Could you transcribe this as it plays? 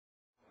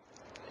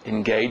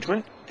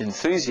engagement,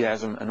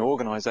 enthusiasm and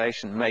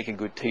organisation make a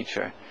good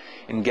teacher.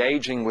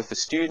 Engaging with the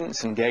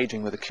students,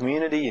 engaging with the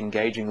community,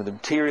 engaging with the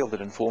material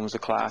that informs the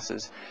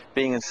classes,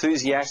 being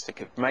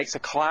enthusiastic, it makes a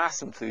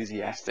class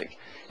enthusiastic,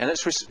 and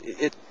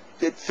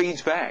it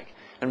feeds back.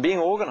 And being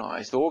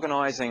organised,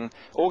 organising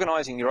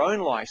your own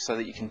life so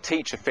that you can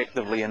teach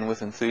effectively and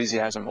with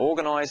enthusiasm,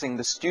 organising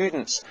the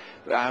students'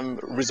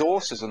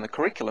 resources and the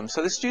curriculum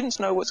so the students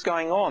know what's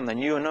going on, they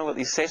know what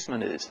the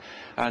assessment is,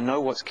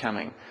 know what's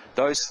coming.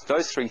 Those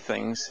three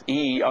things,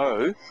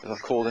 EEO, as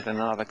I've called it in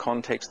another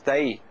context,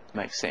 they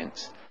make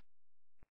sense.